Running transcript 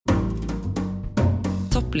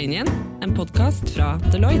Topplinjen, en podcast fra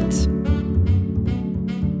Deloitte.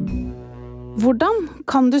 Hvordan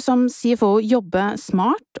kan du som CFO jobbe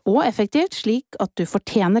smart og effektivt slik at du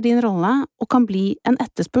fortjener din rolle og kan bli en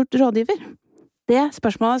etterspurt rådgiver? Det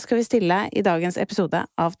spørsmålet skal vi stille i dagens episode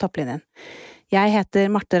av Topplinjen. Jeg heter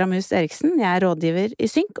Marte Ramus Eriksen, jeg er rådgiver i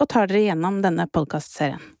Sync og tar dere gjennom denne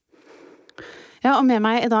podcastserien. Ja, og med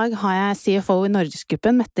meg i dag har jeg CFO i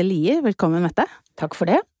Norgesgruppen, Mette Lier. Velkommen, Mette. Takk for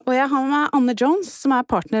det. Og jeg har med Anne Jones, som er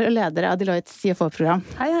partner og leder av Deloittes CFO-program.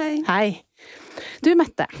 Hei, hei. Hei. Du,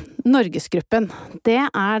 Mette, Norgesgruppen, det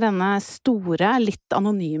er denne store, litt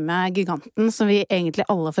anonyme giganten som vi egentlig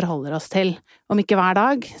alle forholder oss til. Om ikke hver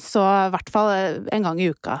dag, så i hvert fall en gang i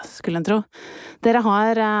uka, skulle en tro. Dere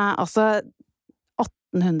har altså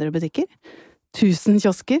 1800 butikker, 1000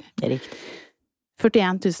 kiosker. Det er riktig.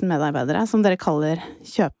 41 000 medarbeidere, som dere kaller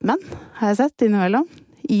kjøpmenn, har jeg sett innimellom.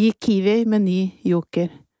 I Kiwi, Meny,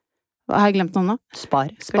 Joker. Har jeg glemt noe nå?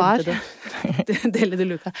 Spar. Dele de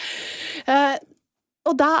Luca.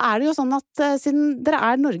 Og da er det jo sånn at siden dere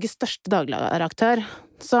er Norges største dagligvareaktør,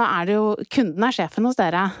 så er det jo kunden er sjefen hos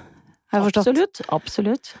dere. Har jeg forstått?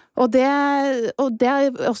 Absolutt. Og det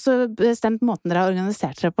er også bestemt måten dere har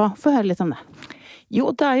organisert dere på. Få høre litt om det.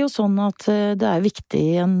 Jo, det er jo sånn at det er viktig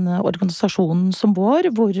i en organisasjon som vår,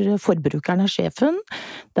 hvor forbrukeren er sjefen,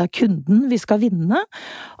 det er kunden vi skal vinne,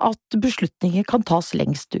 at beslutninger kan tas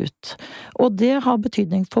lengst ut. Og det har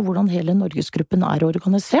betydning for hvordan hele Norgesgruppen er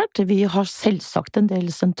organisert. Vi har selvsagt en del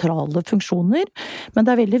sentrale funksjoner, men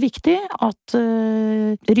det er veldig viktig at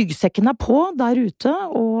ryggsekken er på der ute,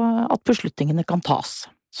 og at beslutningene kan tas.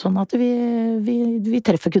 Sånn at vi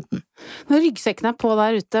treffer kunden. Når ryggsekken er på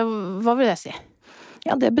der ute, hva vil det si?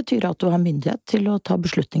 Ja, det betyr at du har myndighet til å ta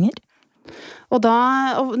beslutninger. Og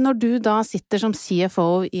når du da sitter som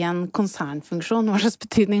CFO i en konsernfunksjon, hva slags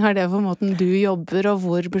betydning har det for måten du jobber og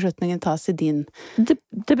hvor beslutningen tas i din?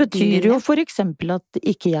 Det betyr jo for eksempel at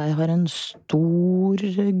ikke jeg har en stor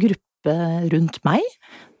gruppe rundt meg.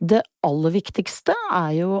 Det aller viktigste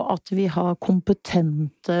er jo at vi har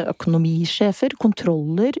kompetente økonomisjefer,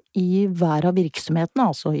 kontroller i hver av virksomhetene,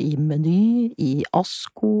 altså i Meny, i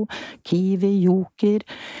Asko, Kiwi, Joker.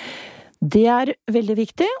 Det er veldig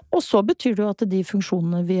viktig, og så betyr det jo at de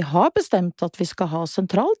funksjonene vi har bestemt at vi skal ha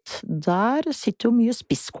sentralt, der sitter jo mye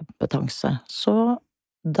spisskompetanse. Så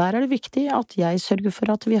der er det viktig at jeg sørger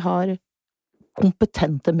for at vi har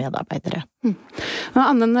kompetente medarbeidere.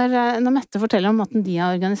 Anne, når Mette forteller om måten de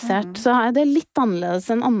har organisert, så er det litt annerledes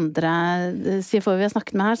enn andre CFO vi har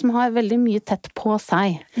snakket med her, som har veldig mye tett på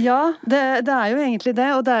seg. Ja, det er jo egentlig det,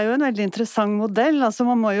 og det er jo en veldig interessant modell. Altså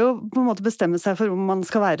man må jo på en måte bestemme seg for om man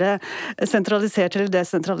skal være sentralisert eller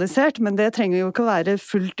desentralisert, men det trenger jo ikke å være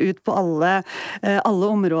fullt ut på alle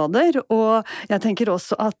områder, og jeg tenker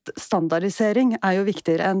også at standardisering er jo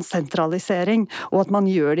viktigere enn sentralisering, og at man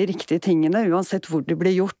gjør de riktige tingene, uansett hvor det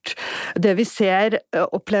blir gjort. Det vi ser,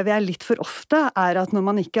 opplever jeg litt for ofte, er at når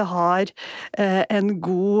man ikke har en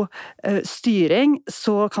god styring,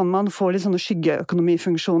 så kan man få litt sånne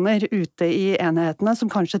skyggeøkonomifunksjoner ute i enhetene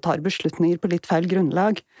som kanskje tar beslutninger på litt feil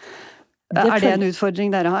grunnlag. Er det en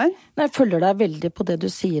utfordring dere har? Jeg følger deg veldig på det du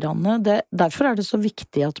sier, Anne. Derfor er det så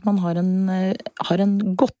viktig at man har en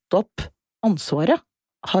gått opp ansvaret.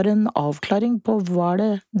 Har en avklaring på hva er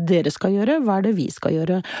det dere skal gjøre, hva er det vi skal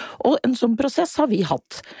gjøre. Og en sånn prosess har vi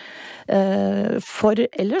hatt. For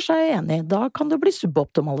ellers er jeg enig, da kan det bli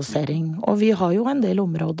suboptimalisering. Og vi har jo en del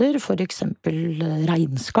områder, for eksempel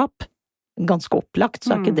regnskap. Ganske opplagt,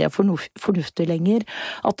 så er ikke det fornuftig lenger.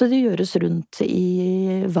 At det gjøres rundt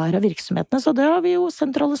i hver av virksomhetene. Så det har vi jo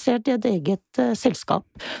sentralisert i et eget selskap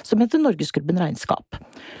som heter Norgesgruppen Regnskap.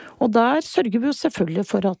 Og der sørger vi jo selvfølgelig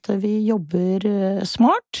for at vi jobber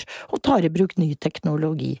smart og tar i bruk ny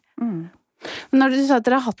teknologi. Når du sa at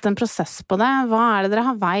dere har hatt en prosess på det, hva er det dere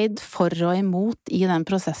har veid for og imot i den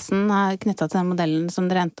prosessen knyttet til den modellen som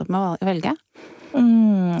dere endte opp med å velge?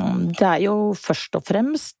 Det er jo først og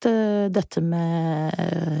fremst dette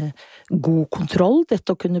med god kontroll,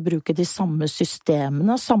 dette å kunne bruke de samme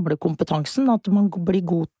systemene, samle kompetansen, at man blir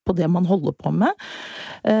god på det man holder på med.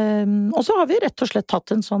 Og så har vi rett og slett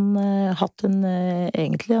hatt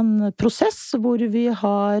egentlig en prosess hvor vi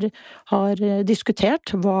har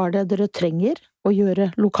diskutert hva er det dere trenger å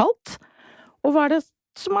gjøre lokalt, og hva er det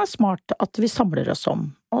som er smart at vi samler oss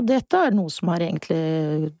om. Og dette noe som har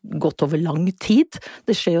egentlig gått over lang tid.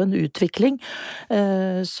 Det skjer jo en utvikling.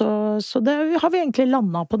 Så det har vi egentlig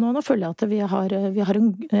landet på nå. Nå føler jeg at vi har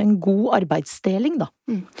en god arbeidsdeling, da.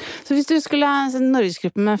 Så hvis du skulle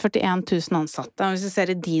Norgesgruppen med 41 000 ansatte, hvis du ser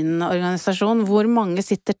i din organisasjon, hvor mange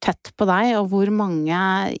sitter tett på deg, og hvor mange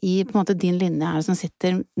i på en måte din linje det som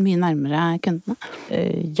sitter mye nærmere kundene?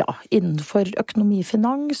 Ja, innenfor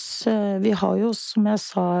økonomifinans. Vi har jo, som jeg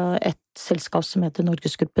sa, et selskap som heter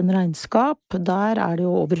Norgesgruppen Regnskap. Der det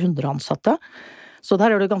jo over 100 ansatte. Så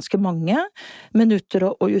der det ganske mange. Men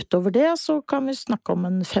utover det så kan vi snakke om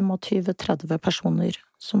en 25-30 personer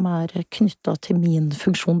som knyttet til min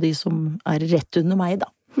funksjon, de som rett under meg, da.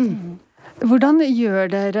 Hvordan gjør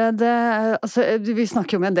dere det? Altså, vi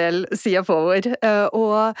snakker jo med en del CFO-er,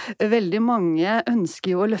 og veldig mange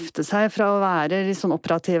ønsker jo å løfte seg fra å være litt sånn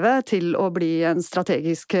operative til å bli en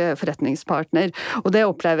strategisk forretningspartner. Og det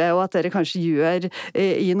opplever jeg jo at dere kanskje gjør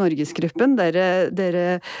i Norgesgruppen.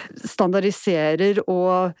 Dere standardiserer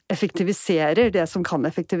og effektiviserer det som kan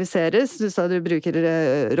effektiviseres. Du sa du bruker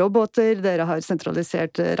roboter, dere har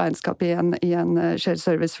sentralisert regnskap i en shared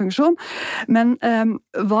service-funksjon. Men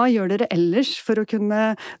hva gjør dere ellers for å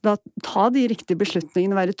kunne da ta de riktige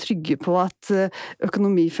beslutningene, være trygge på at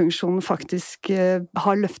økonomifunksjonen faktisk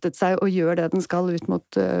har løftet seg og gjør det den skal ut mot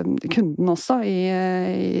kunden også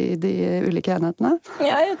i de ulike enhetene?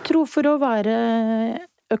 Ja, jeg tror for å være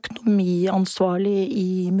økonomiansvarlig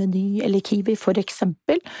i Meny eller Kiwi for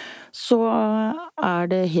eksempel, så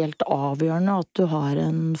det helt avgjørende at du har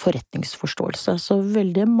en forretningsforståelse. Så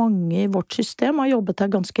veldig mange i vårt system har jobbet her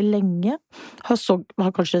ganske lenge,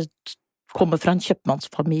 har kanskje kommer fra en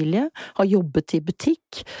kjøpmannsfamilie, har jobbet i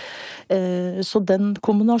butikk. Så den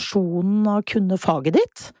kombinasjonen av å kunne faget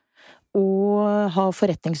ditt og ha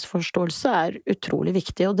forretningsforståelse utrolig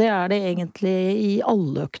viktig, og det det egentlig i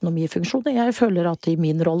alle økonomifunksjoner. Jeg føler at i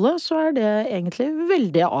min rolle så det egentlig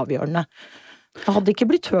veldig avgjørende. Jeg hadde ikke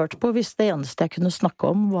blitt hørt på hvis det eneste jeg kunne snakke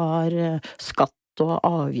om var skatt og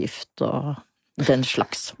avgift og den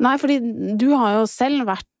slags. Nei, fordi du har jo selv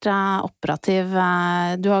vært operativ.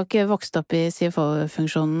 Du har ikke vokst opp i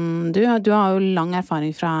CFO-funksjonen. Du har jo lang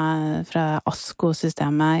erfaring fra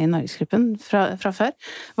ASKO-systemet i Norgesgruppen fra før.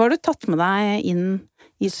 Hva har du tatt med deg inn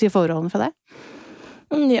i CFO-rollen fra det?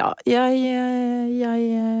 Ja, jeg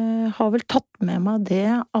har vel tatt med meg det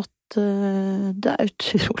at det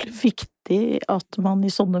utrolig viktig at man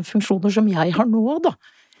i sånne funksjoner som jeg har nå, da,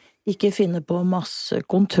 ikke finne på masse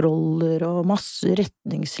kontroller og masse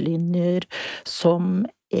retningslinjer som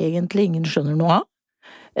egentlig ingen skjønner noe av.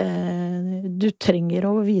 Du trenger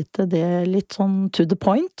å vite det litt sånn to the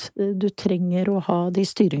point. Du trenger å ha de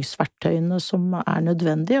styringsverktøyene som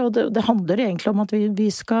nødvendige, og det handler egentlig om at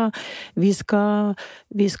vi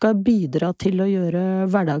skal bidra til å gjøre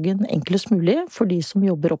hverdagen enklest mulig for de som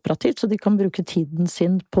jobber operativt, så de kan bruke tiden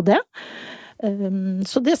sin på det.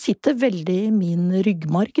 Så det sitter veldig i min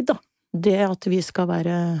ryggmarg, da. Det at vi skal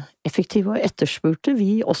være effektive og etterspurte,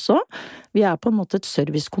 vi også. Vi på en måte et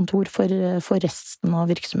servicekontor for resten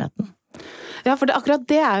av virksomheten. Ja, for akkurat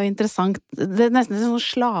det jo interessant. Det nesten et sånt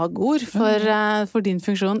slagord for din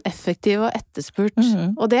funksjon, effektiv og etterspurt.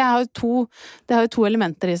 Og det har jo to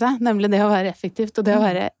elementer i seg, nemlig det å være effektivt og det å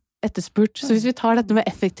være etterspurt. Så hvis vi tar dette med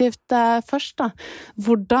effektivt først, da.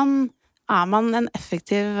 Hvordan man en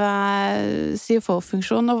effektiv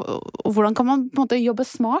CFO-funksjon, og hvordan kan man på en måte jobbe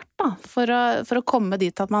smart da, for å komme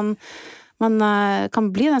dit at man kan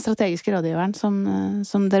bli den strategiske rådgiveren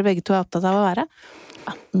som dere begge to opptatt av å være?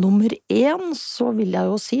 Nummer 1 så vil jeg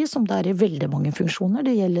jo si, som det i veldig mange funksjoner,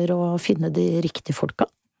 det gjelder å finne de riktige folka.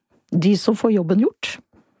 De som får jobben gjort.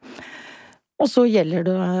 Og så gjelder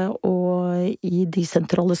det i de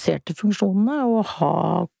sentraliserte funksjonene å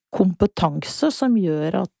ha kompetanse som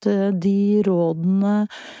gjør at de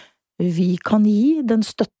rådene vi kan gi, den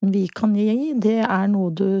støtten vi kan gi, det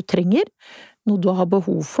noe du trenger, noe du har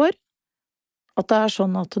behov for. At det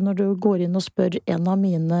sånn at når du går inn og spør en av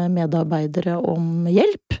mine medarbeidere om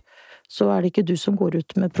hjelp, så det ikke du som går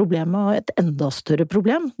ut med problemet, og et enda større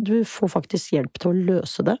problem. Du får faktisk hjelp til å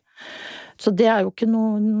løse det. Så det jo ikke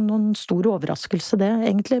noen stor overraskelse det,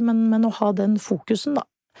 egentlig, men å ha den fokusen, da.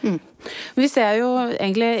 Vi ser jo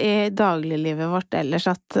egentlig i dagliglivet vårt ellers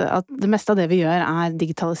at det meste av det vi gjør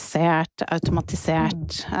digitalisert,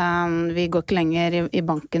 automatisert. Vi går ikke lenger i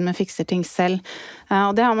banken, men fikser ting selv.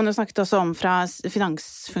 Og det har man jo snakket også om fra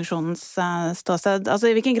finansfunksjonens ståsted. Altså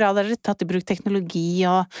i hvilken grad har dere tatt i bruk teknologi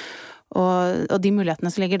og de mulighetene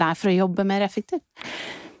som ligger der for å jobbe mer effektivt?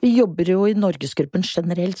 Vi jobber jo i Norgesgruppen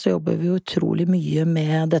generelt, så jobber vi jo utrolig mye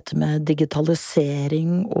med dette med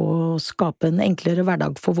digitalisering og skape en enklere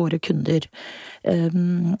hverdag for våre kunder.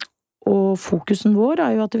 Og fokusen vår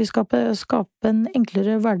jo at vi skal skape en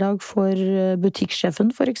enklere hverdag for butikksjefen,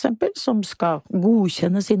 for eksempel, som skal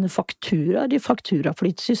godkjenne sine fakturaer i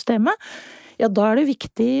fakturaflytsystemet. Ja, da det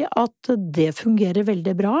viktig at det fungerer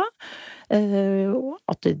veldig bra,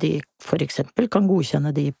 at de for eksempel kan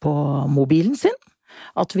godkjenne de på mobilen sin,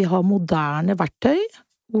 at vi har moderne verktøy,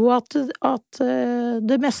 og at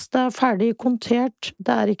det meste ferdig kontert,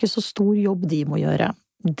 det ikke så stor jobb de må gjøre.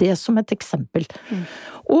 Det som et eksempel.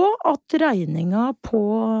 Og at regninga på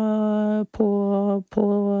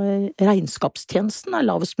regnskapstjenesten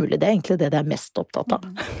lavest mulig. Det egentlig det jeg mest opptatt av.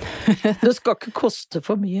 Det skal ikke koste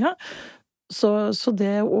for mye. Så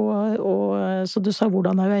det, så du sa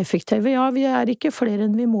hvordan vi effektive? Ja, vi ikke flere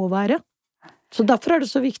enn vi må være. Så derfor det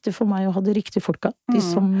så viktig for meg å ha de riktige folka, de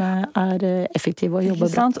som effektive og jobber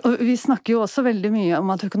bra. Og vi snakker jo også veldig mye om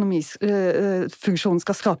at økonomifunksjonen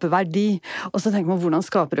skal skape verdi, og så tenker man hvordan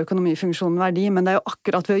skaper økonomifunksjonen verdi, men det jo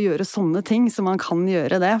akkurat ved å gjøre sånne ting som man kan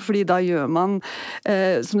gjøre det, fordi da gjør man,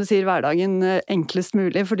 som du sier, hverdagen enklest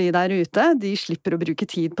mulig for de der ute. De slipper å bruke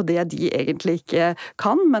tid på det de egentlig ikke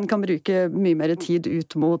kan, men kan bruke mye mer tid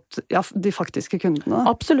ut mot de faktiske kundene.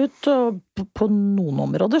 Absolutt, og på noen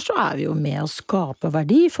områder så vi jo med å skape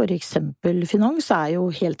verdi, for eksempel finans jo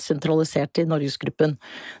helt sentralisert i Norgesgruppen.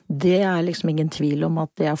 Det liksom ingen tvil om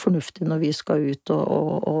at det fornuftig når vi skal ut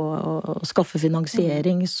og skaffe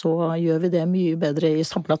finansiering, så gjør vi det mye bedre i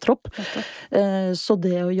samlet tropp. Så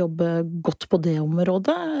det å jobbe godt på det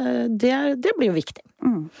området, det blir jo viktig.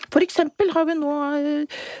 For eksempel har vi nå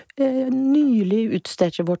nylig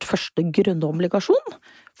utstedt vårt første grønne obligasjon,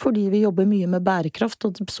 fordi vi jobber mye med bærekraft,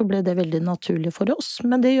 og så ble det veldig naturlig for oss.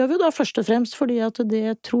 Men det gjør vi da først og fremst fordi at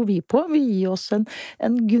det tror vi på vil gi oss en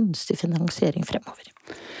gunstig finansiering fremover.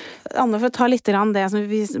 Anne, for å ta litt det,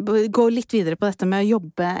 vi går litt videre på dette med å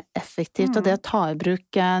jobbe effektivt, og det å ta i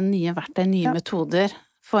bruk nye verktøy, nye metoder,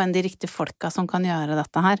 få inn de riktige folka som kan gjøre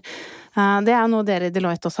dette her. Det jo noe dere i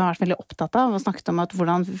Deloitte også har vært veldig opptatt av, og snakket om at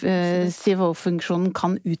hvordan CFO-funksjonen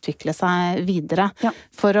kan utvikle seg videre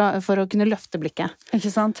for å kunne løfte blikket.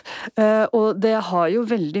 Ikke sant? Og det har jo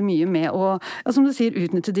veldig mye med å, som du sier,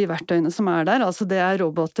 utnytte de verktøyene som der. Altså det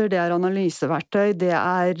roboter, det analyseverktøy, det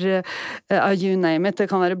you name it, det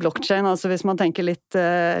kan være blockchain, altså hvis man tenker litt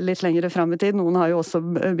lengre frem i tid. Noen har jo også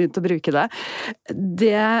begynt å bruke det.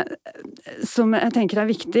 Det som jeg tenker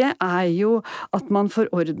viktig, jo at man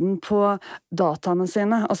får orden på dataene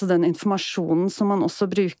sine, altså den informasjonen som man også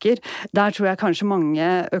bruker. Der tror jeg kanskje mange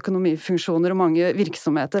økonomifunksjoner og mange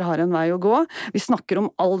virksomheter har en vei å gå. Vi snakker om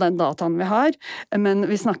all den dataen vi har, men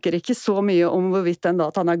vi snakker ikke så mye om hvorvidt den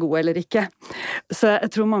dataen god eller ikke. Så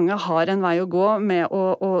jeg tror mange har en vei å gå med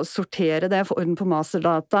å sortere det, få orden på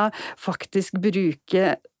masterdata, faktisk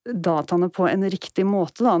bruke dataene på en riktig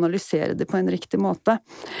måte, analysere det på en riktig måte.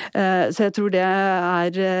 Så jeg tror det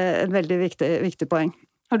et veldig viktig poeng.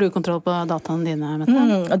 Har du kontroll på dataene dine, Mette?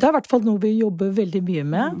 Det i hvert fall noe vi jobber veldig mye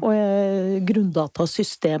med, og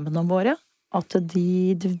grunndatasystemene våre. At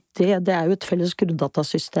det jo et felles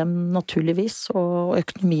grunndatasystem naturligvis, og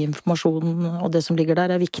økonomiinformasjonen og det som ligger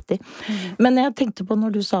der viktig. Men jeg tenkte på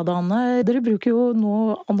når du sa det, Anne, dere bruker jo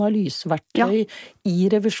nå analyseverktøy i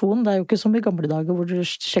revisjonen. Det jo ikke som i gamle dager hvor dere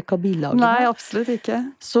sjekket billagene. Nei, absolutt ikke.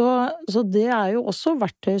 Så det jo også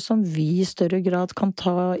verktøy som vi i større grad kan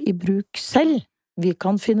ta i bruk selv. Vi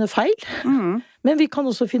kan finne feil, men vi kan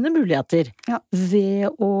også finne muligheter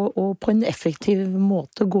ved å på en effektiv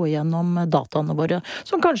måte gå gjennom dataene våre,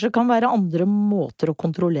 som kanskje kan være andre måter å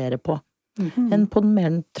kontrollere på enn på den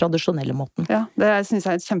mer tradisjonelle måten. Ja, det synes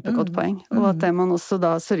jeg et kjempegodt poeng, og at det man også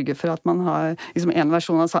da sørger for at man har liksom en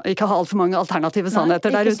versjon av ikke har alt for mange alternative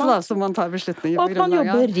sannheter der ute da, som man tar beslutninger på grunnlag av. Og at man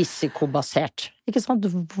jobber risikobasert. Ikke sant?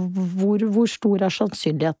 Hvor stor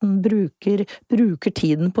sannsynligheten bruker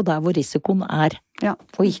tiden på der hvor risikoen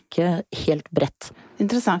og ikke helt bredt.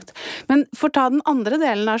 Interessant. Men for ta den andre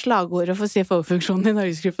delen av slagordet for CFO-funksjonen i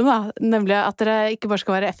Norgesgruppen da, nemlig at dere ikke bare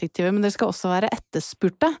skal være effektive, men dere skal også være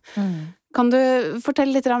etterspurte. Kan du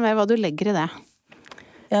fortelle litt mer hva du legger i det?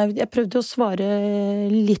 Jeg prøvde å svare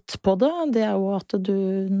litt på det. Det jo at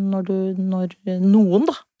når noen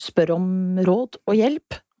da spør om råd og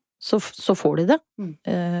hjelp, så får de det.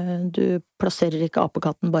 Du plasserer ikke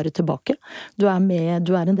apekatten bare tilbake. Du med,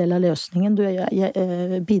 du en del av løsningen, du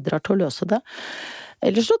bidrar til å løse det.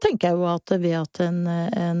 Ellers så tenker jeg jo at ved at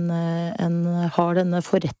en har denne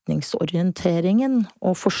forretningsorienteringen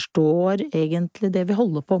og forstår egentlig det vi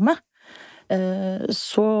holder på med,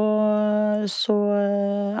 så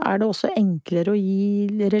det også enklere å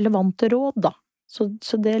gi relevante råd, da.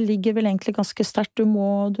 Så det ligger vel egentlig ganske sterkt. Du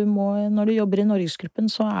må, når du jobber i Norgesgruppen,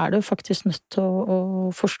 så det faktisk nødt til å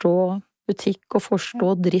forstå butikk og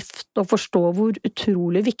forstå drift og forstå hvor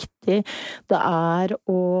utrolig viktig det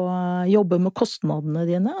å jobbe med kostnadene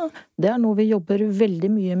dine. Det noe vi jobber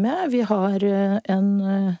veldig mye med. Vi har en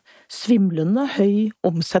svimlende høy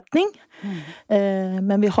omsetning,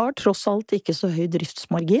 men vi har tross alt ikke så høy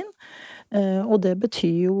driftsmargin. Og det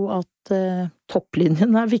betyr jo at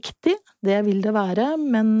topplinjen viktig, det vil det være,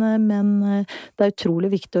 men det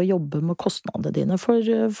utrolig viktig å jobbe med kostnadene dine,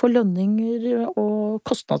 for lønninger og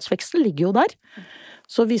kostnadsveksten ligger jo der.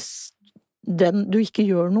 Så hvis du ikke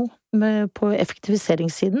gjør noe på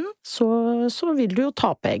effektiviseringssiden, så vil du jo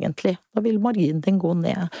tape egentlig. Da vil marginen din gå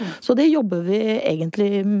ned. Så det jobber vi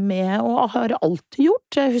egentlig med, og har alltid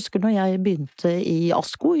gjort. Jeg husker når jeg begynte i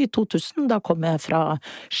ASKO i 2000, da kom jeg fra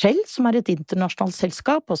Shell, som et internasjonalt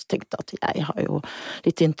selskap, og så tenkte jeg at jeg har jo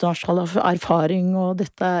litt internasjonal erfaring, og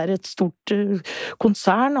dette et stort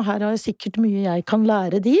konsern, og her har jeg sikkert mye jeg kan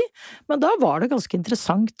lære de. Men da var det ganske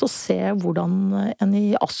interessant å se hvordan en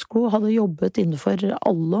i ASKO hadde jobbet innenfor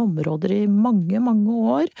alle områder i mange, mange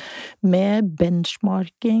år, med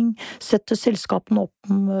benchmarking, sette selskapene opp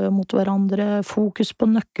mot hverandre, fokus på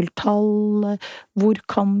nøkkeltall, vi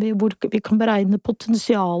kan beregne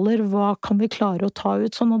potensialer, hva kan vi klare å ta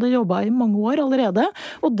ut, sånn hadde jeg jobbet i mange år allerede,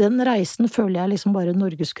 og den reisen føler jeg liksom bare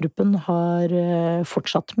Norgesgruppen har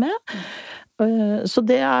fortsatt med, så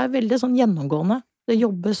det veldig sånn gjennomgående. Det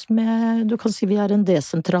jobbes med, du kan si vi en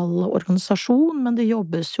desentral organisasjon, men det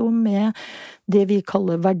jobbes jo med det vi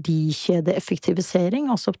kaller verdikjedeeffektivisering,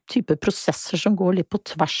 altså type prosesser som går litt på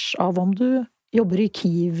tvers av om du jobber i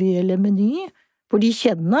Kiwi eller Meny, for de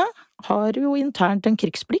kjedene har jo internt en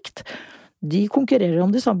krigsplikt. De konkurrerer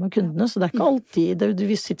om de samme kundene, så det ikke alltid,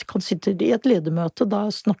 vi kan sitte i et ledermøte, da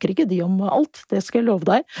snakker ikke de om alt, det skal jeg love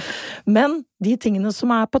deg. Men de tingene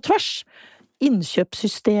som på tvers,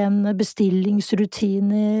 innkjøpssystemene,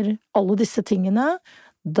 bestillingsrutiner, alle disse tingene,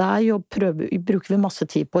 der bruker vi masse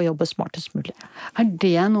tid på å jobbe smartest mulig.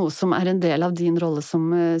 Det noe som en del av din rolle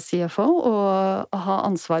som CFO, å ha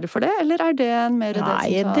ansvaret for det, eller det mer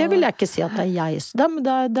Nei, det vil jeg ikke si at det jeg.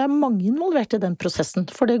 Det mange involvert i den prosessen,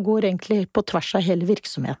 for det går egentlig på tvers av hele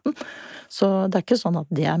virksomheten. Så det ikke sånn at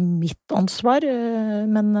det mitt ansvar,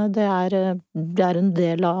 men det en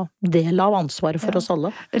del av ansvaret for oss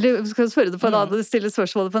alle. Eller skal jeg spørre det på stille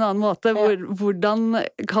spørsmålet på en annen måte, hvordan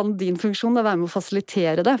kan din funksjon da være med å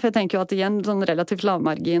fasilitere det? For jeg tenker jo at i en sånn relativt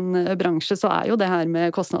lavmargin-bransje så jo det her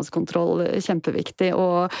med kostnadskontroll kjempeviktig,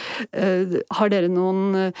 og har dere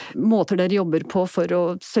noen måter dere jobber på for å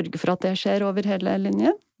sørge for at det skjer over hele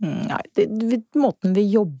linjen? Nei, måten vi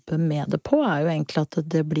jobber med det på jo egentlig at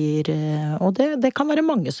det blir, og det kan være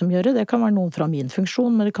mange som gjør det kan være noen fra min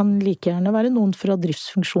funksjon, men det kan like gjerne være noen fra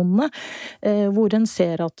driftsfunksjonene, hvor en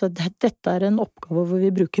ser at dette en oppgave hvor vi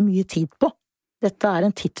bruker mye tid på. Dette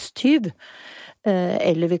en tidstyv.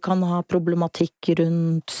 Eller vi kan ha problematikk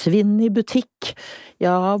rundt svinn i butikk.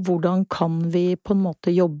 Ja, hvordan kan vi på en måte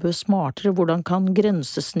jobbe smartere? Hvordan kan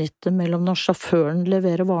grensesnittet mellom når sjåføren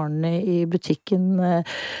leverer varene i butikken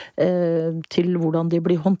til hvordan de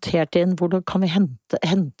blir håndtert inn? Hvordan kan vi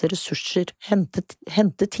hente ressurser,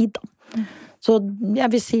 hente tid da? Så jeg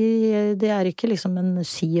vil si, det ikke liksom en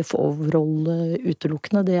CFO-rolle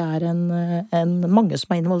utelukkende, det en mange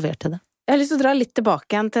som involvert i det. Jeg har lyst til å dra litt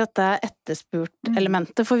tilbake igjen til dette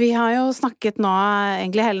etterspurt-elementet, for vi har jo snakket nå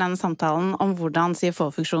egentlig hele denne samtalen om hvordan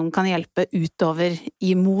CFO-funksjonen kan hjelpe utover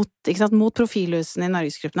mot profilhusene i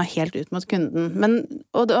Norgesgruppen og helt ut mot kunden, men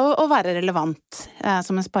å være relevant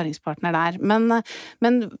som en sparringspartner der.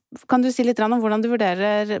 Men kan du si litt om hvordan du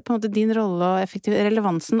vurderer på en måte din rolle og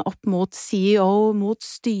relevansen opp mot CEO, mot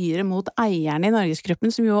styret, mot eierne i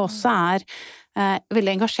Norgesgruppen, som jo også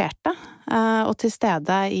veldig engasjerte og til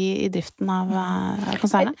stede i driften av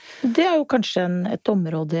konsernet? Det jo kanskje et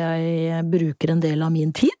område jeg bruker en del av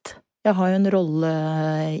min tid. Jeg har jo en rolle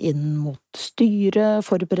inn mot styret,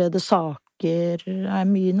 forberede saker,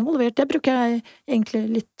 mye involvert. Det bruker jeg egentlig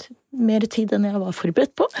litt mer tid enn jeg var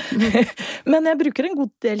forberedt på. Men jeg bruker en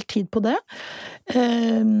god del tid på det.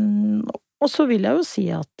 Og så vil jeg jo si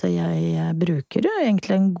at jeg bruker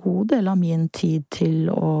egentlig en god del av min tid til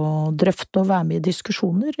å drøfte og være med i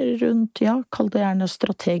diskusjoner rundt, kall det gjerne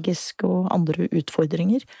strategisk og andre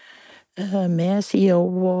utfordringer, med CEO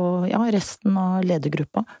og resten av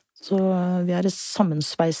ledergruppa. Så vi et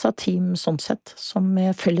sammensveiset team sånn sett, som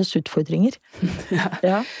med felles utfordringer.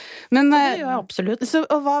 Ja. Men, det gjør jeg absolutt. Så,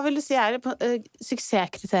 og hva vil du si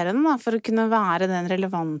suksesskriteriene da, for å kunne være den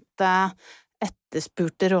relevante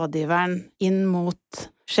etterspurte rådgiveren inn mot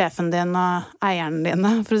sjefen din og eieren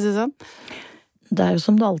dine, for å si sånn? Det jo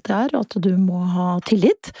som det alltid at du må ha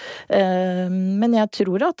tillit. Men jeg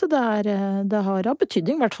tror at det har av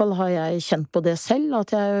betydning, i hvert fall har jeg kjent på det selv,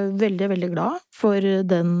 at jeg veldig, veldig glad for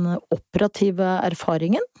den operative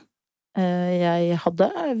erfaringen jeg hadde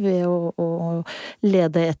ved å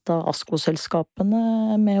lede et av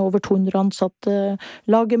ASKO-selskapene med over 200 ansatte,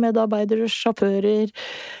 lagermedarbeidere, sjåfører,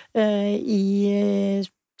 i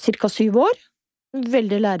ca. 7 år.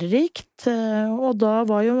 Veldig lærerikt, og da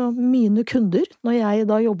var jo mine kunder, når jeg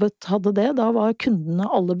da hadde det, da var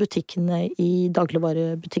kundene alle butikkene i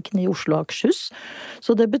dagligvarebutikkene i Oslo og Akershus.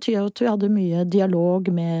 Så det betyr at vi hadde mye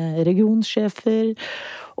dialog med regionsjefer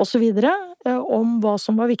og så videre, om hva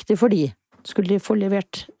som var viktig for de. Skulle de få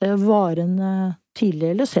levert varene tidlig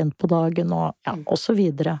eller sent på dagen og så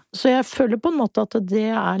videre. Så jeg føler på en måte at det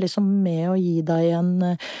liksom med å gi deg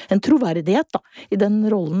en troverdighet da, i den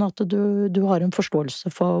rollen at du har en forståelse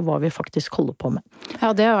for hva vi faktisk holder på med. Ja,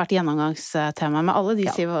 det har vært gjennomgangstema med alle de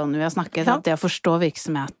CFO-ene vi har snakket, at det å forstå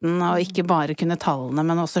virksomheten og ikke bare kunne tallene,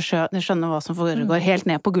 men også skjønne hva som foregår helt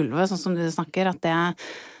ned på gulvet, sånn som du snakker, at det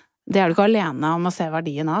du ikke alene om å se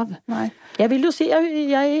verdien av. Nei. Jeg vil jo si,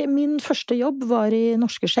 min første jobb var i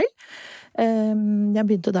Norske Skjell. Jeg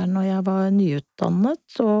begynte der når jeg var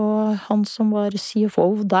nyutdannet, og han som var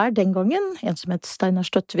CFO der den gangen, en som het Steinar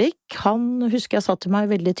Støttvik, han husker jeg sa til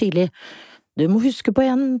meg veldig tidlig, du må huske på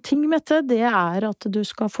en ting, Mette, det at du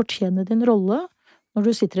skal fortjene din rolle når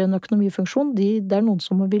du sitter i en økonomifunksjon, det noen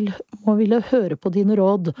som må ville høre på dine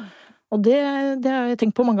råd. Og det har jeg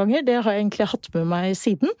tenkt på mange ganger, det har jeg egentlig hatt med meg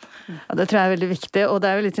siden. Ja, det tror jeg veldig viktig, og det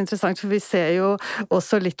jo litt interessant, for vi ser jo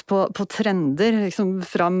også litt på trender, liksom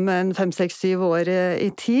fram 5, 6, 7 år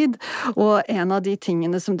i tid, og en av de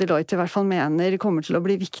tingene som Deloitte i hvert fall mener kommer til å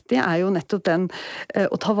bli viktig, jo nettopp den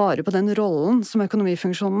å ta vare på den rollen som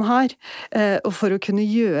økonomifunksjonen har. Og for å kunne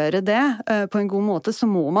gjøre det på en god måte,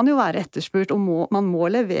 så må man jo være etterspurt, og man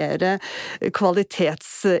må levere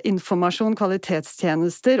kvalitetsinformasjon,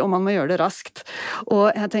 kvalitetstjenester, og man må gjøre det raskt. Og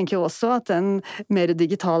jeg tenker jo også at den mer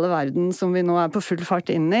digitale verden som vi nå på full fart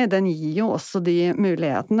inn i, den gir jo også de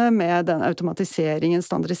mulighetene med den automatiseringen,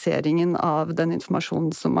 standardiseringen av den informasjonen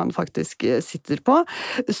som man faktisk sitter på.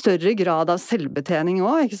 Større grad av selvbetjening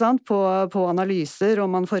også, ikke sant? På analyser, og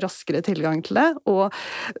man får raskere tilgang til det, og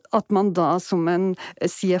at man da som en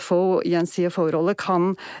CFO i en CFO-rolle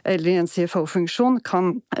kan, eller i en CFO-funksjon,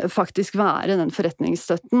 kan faktisk være den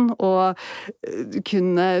forretningsstøtten og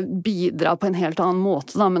kunne bidra på en helt annen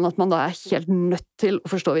måte, da, men at man da helt nødt til å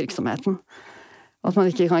forstå virksomheten. At man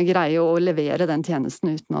ikke kan greie å levere den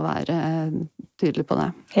tjenesten uten å være tydelig på det.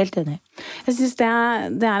 Helt enig. Jeg synes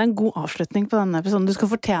det en god avslutning på denne episoden. Du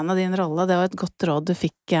skal fortjene din rolle, det var et godt råd du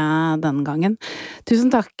fikk den gangen.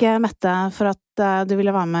 Tusen takk, Mette, for at du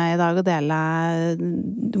ville være med i dag og dele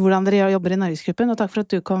hvordan dere jobber i Norgesgruppen, og takk for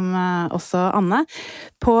at du kom også, Anne.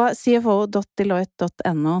 På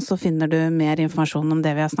cfo.deloitte.no så finner du mer informasjon om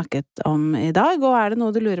det vi har snakket om i dag, og det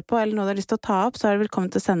noe du lurer på eller noe du har lyst til å ta opp, så du velkommen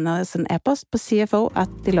til å sende oss en e-post på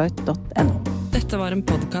cfo@deloitte.no. Dette var en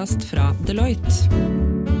podcast fra Deloitte.